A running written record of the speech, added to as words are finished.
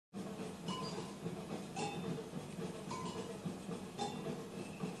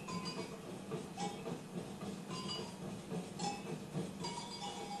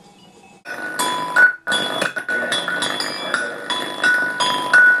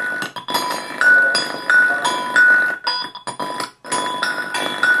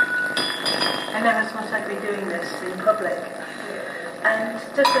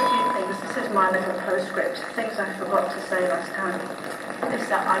postscript, things I forgot to say last time, is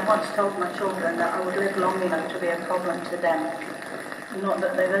that I once told my children that I would live long enough to be a problem to them. Not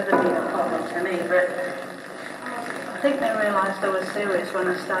that they've ever been a problem to me, but I think they realised I was serious when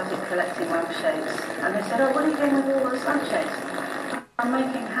I started collecting lampshades. And they said, "Oh, what are you doing with all those lampshades?" "I'm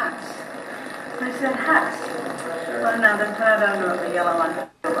making hats." And I said, "Hats?" Well, now the proud owner of the yellow one,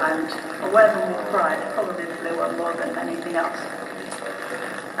 and I wear them with pride, probably flew on more than anything else.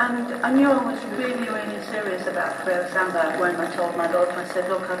 And I knew I was really, really serious about Freo Samba when I told my daughter. I said,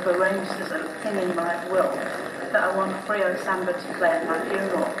 "Look, I've arranged as a thing in my will that I want Freo Samba to play at my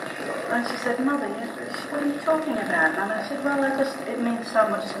funeral." And she said, "Mother, what are you talking about?" And I said, "Well, it means so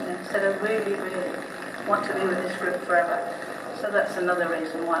much to me." I said, "I really, really want to be with this group forever." So that's another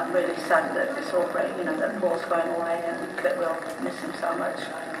reason why I'm really sad that it's all great, that Paul's going away and that we'll miss him so much.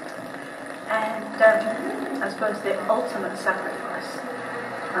 And I suppose the ultimate sacrifice,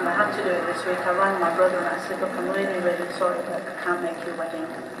 and I had to do it this week, I rang my brother and I said, "Look, I'm really, really sorry that I can't make your wedding."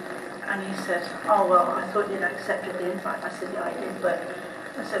 And he said, "Oh, well, I thought you'd accepted the invite." I said, "Yeah, I did, but,"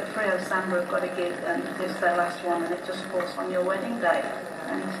 I said, "Freo Samba have got a gig and this is their last one and it just falls on your wedding day."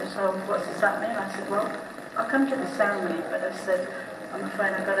 And he said, "So what does that mean?" I said, "Well, I'll come to the ceremony, but," I said, "I'm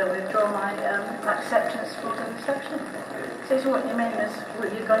afraid I've got to withdraw my acceptance for the reception." He says, "What you mean is,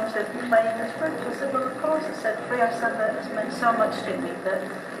 you're going to play in this group?" I said, "Well, of course." I said, "Freo Samba has meant so much to me that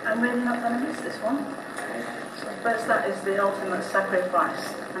I'm really not going to miss this one." So I suppose that is the ultimate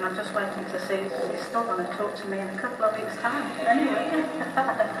sacrifice. And I'm just waiting to see if he's still going to talk to me in a couple of weeks' time. Anyway,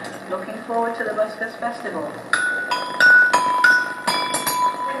 looking forward to the Buskers Festival.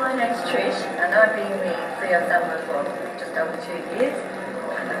 My name's Trish, and I've been with Freo Samba for just over 2 years,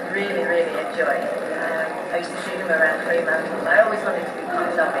 and I really, really enjoy it. I used to see them around Fremantle. I always wanted to be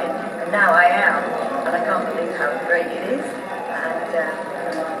part of it, and now I am, and I can't believe how great it is. And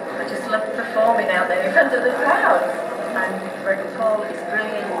I just love performing out there in front of the crowd. And Paul is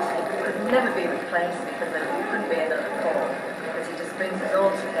brilliant. He could never be replaced because there couldn't be another Paul, because he just brings us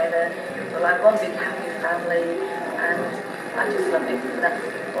all together. We're like one big happy family, and I just love it. That's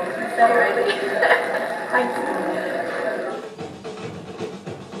all I can say, really. Thank you.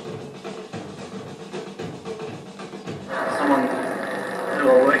 Someone who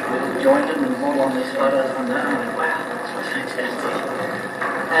I work with joined in and brought on these photos one day, and I went, "Wow, that's fantastic."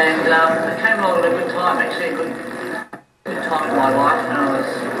 And it came along at a good time, actually, a good time in my life when I was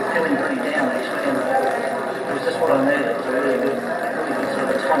feeling pretty down, actually, and it was just what I needed. It was a really good sort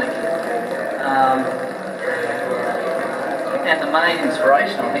of a tonic. And the main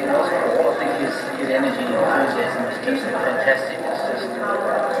inspiration, I think, was Paul. I think his energy and enthusiasm was just fantastic. It's just,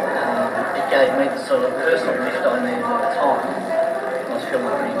 it gave me the sort of personal lift I needed at the time. I was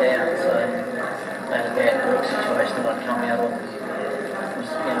feeling pretty down, so I had a bad work situation that I'd come out of. I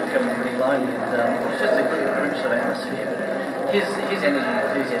was feeling pretty lonely, and it was just a good group sort of atmosphere. But his energy and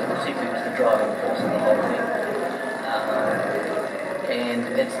enthusiasm particularly was the driving force of the whole thing. And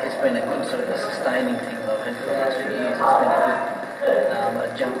it's been a good sort of a sustaining thing that I've had for the last few years. It's been a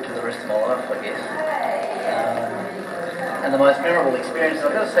good jump to the rest of my life, I guess. And the most memorable experience,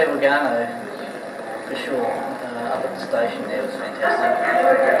 I've got to say Lugano, for sure, up at the station there was fantastic.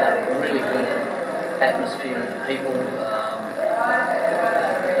 Really good atmosphere with the people.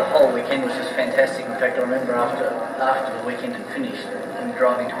 The whole weekend was just fantastic. In fact, I remember after the weekend had finished and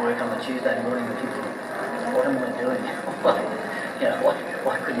driving to work on the Tuesday morning and thinking, what am I doing?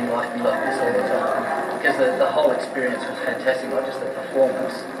 Why couldn't life be like this all the time? Because the whole experience was fantastic, not just the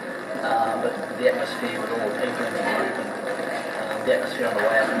performance, but the atmosphere with all the people in the group, and the atmosphere on the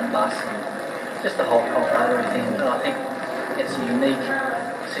way out on the bus, and just the whole camaraderie thing. And I think it's a unique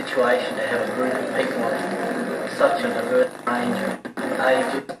situation to have a group of people of such a diverse range of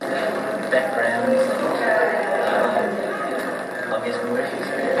ages, backgrounds, and I guess work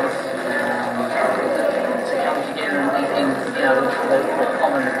experience. Together and the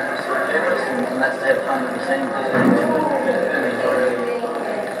common purpose, and that's to have fun with the same.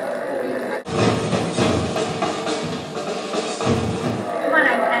 My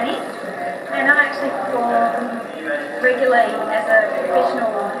name's Annie, and I actually perform regularly as a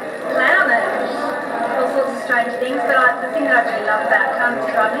professional clown and all sorts of strange things, but the thing that I really love about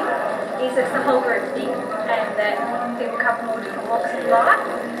Carmen's drumming is it's the whole group thing, and that people come from all different walks of life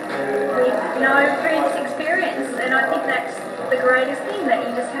with previous experience, and I think that's the greatest thing, that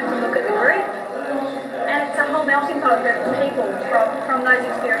you just have to look at the group, and it's a whole melting pot of people from those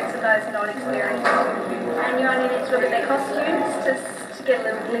experienced and those not experienced, and you only need to look at their costumes to get a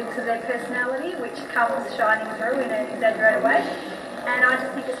little glimpse of their personality, which comes shining through in an exaggerated way, and I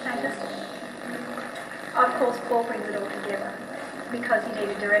just think it's fantastic. Of course, Paul brings it all together, because you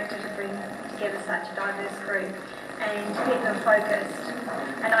need a director to bring together such a diverse group and keep them focused.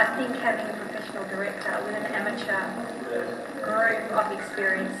 And I think having a professional director with an amateur group of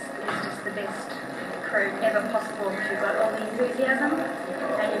experience is just the best crew ever possible, because you've got all the enthusiasm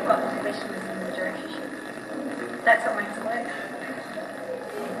and you've got the professionalism in the directorship. That's what makes it work.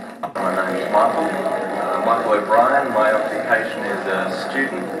 My name is Michael O'Brien. My occupation is a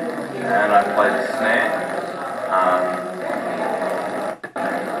student and I play the snare.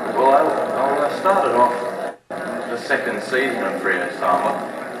 I started off the second season of Freo Samba.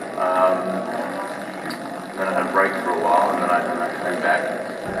 Then I had a break for a while and then I came back.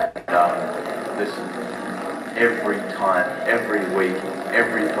 Every time, every week,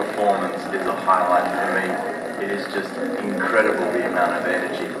 every performance is a highlight for me. It is just incredible the amount of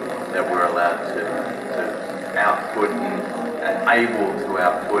energy that we're allowed to output and able to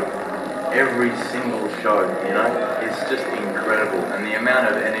output every single show, you know. It's just incredible, and the amount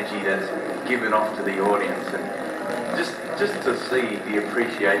of energy that's given off to the audience, and just to see the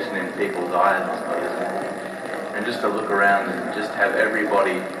appreciation in people's eyes, I suppose, and just to look around and just have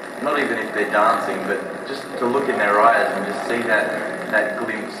everybody, not even if they're dancing, but just to look in their eyes and just see that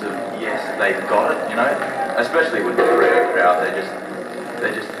glimpse of, yes, they've got it, you know. Especially with the Freo crowd, they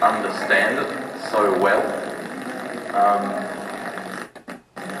just understand it so well.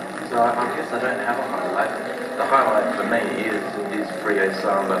 So I guess I don't have a highlight. The highlight for me is Freo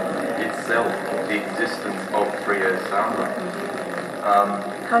Samba itself, the existence of Freo Samba.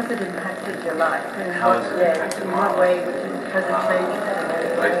 How's it impacted your life? How has it impacted my life? In what way has it changed?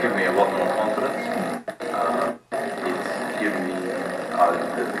 It's given me a lot more confidence. It's given me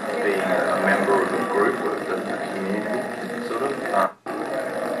being a member of a group, of the community, sort of.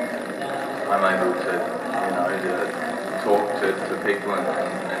 I'm able to, to talk to people and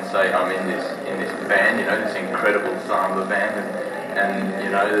say I'm in this band, this incredible samba band, and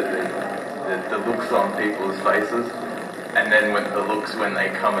the looks on people's faces, and then when they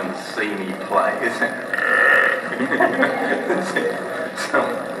come and see me play,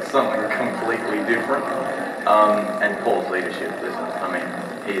 something completely different. And Paul's leadership,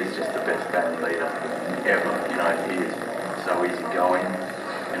 he is just the best band leader ever. He is so easygoing.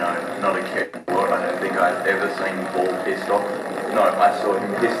 Not a care what. I don't think I've ever seen Paul pissed off. No, I saw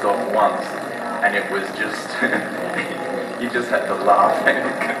him pissed off once, and it was just you just had to laugh.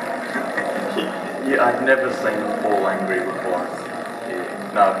 I'd never seen Paul angry before.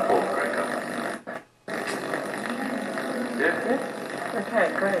 Yeah. No, Paul's great guy. Yeah. Okay,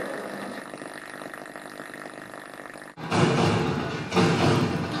 great.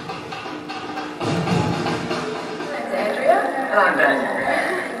 And I'm Daniel.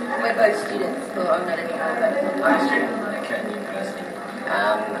 We're both students for I'm not any other. I'm a student at Curtin University. I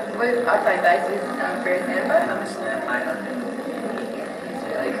play bass with Freo Samba. I'm a snare player. It's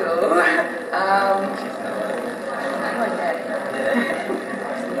really cool. Okay.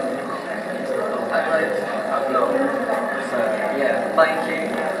 I've not. So, yeah, thank you.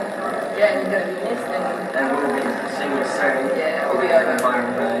 Yeah, and you're going to be missed. And we'll be seeing you soon. Yeah, we'll be over. Byron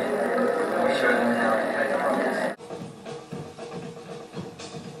Bay. We'll show them how to play the drums.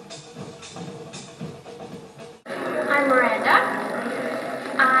 I'm Miranda.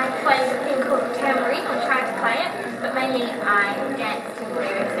 I play a thing called tambourine. I'm trying to play it, but mainly I dance in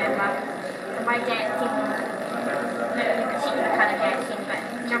Freo Samba. So by dancing, not a particular kind of dancing, but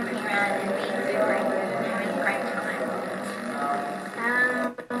jumping around and being exuberant and having a great time.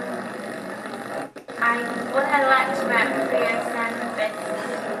 What I liked about Freo Samba Fest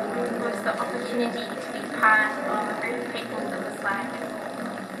was the opportunity to be part of a group of people that was like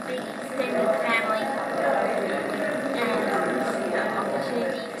the extended family.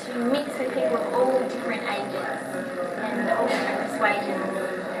 To mix with people of all different ages and all different persuasions.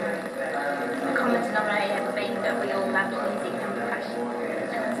 The common denominator being that we all love music and percussion, and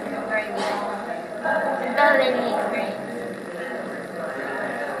it's a very validating experience.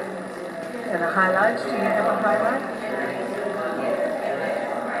 And a highlight? Do you have a highlight? I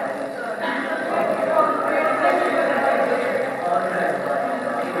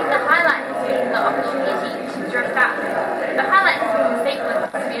think the highlight has been the opportunity to dress up. The highlight has been the sequence,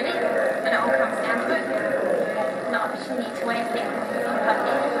 really, when it all comes down to it. The opportunity to wear sequences in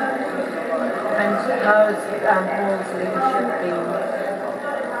public. And how has Paul's leadership been?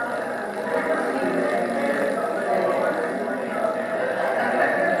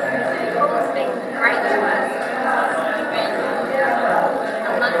 Paul's been great to us. Given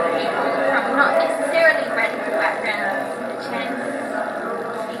a lot of people from not necessarily radical backgrounds a chance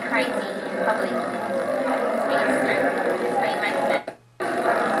to be crazy in public. It's been a strength. It's been magnificent.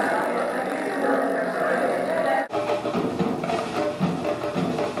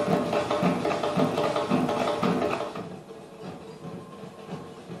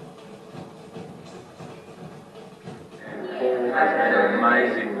 has been an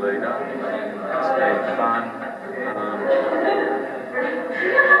amazing leader. It's been fun.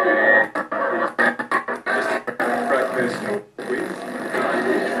 And he's just a great person to work with.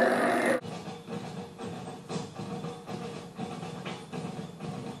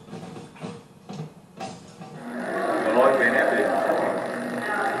 I like being out there.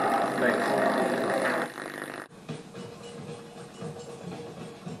 Thanks.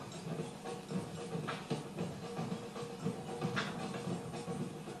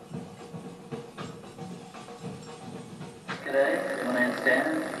 G'day, my name's Dan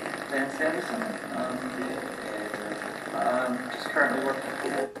Sanderson. I'm just currently working for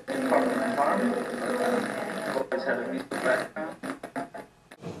Department of Environment. I've always had a music background.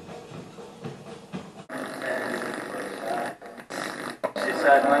 It's a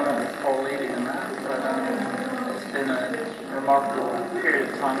sad moment with Paul leaving and that, but it's been a remarkable period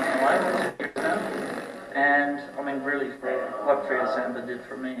of time in my life, 2 years now. And I mean, really, what Freo Samba did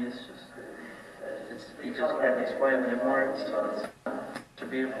for me is just, you just can't explain it in words. It's a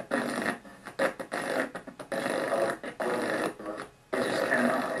beautiful thing.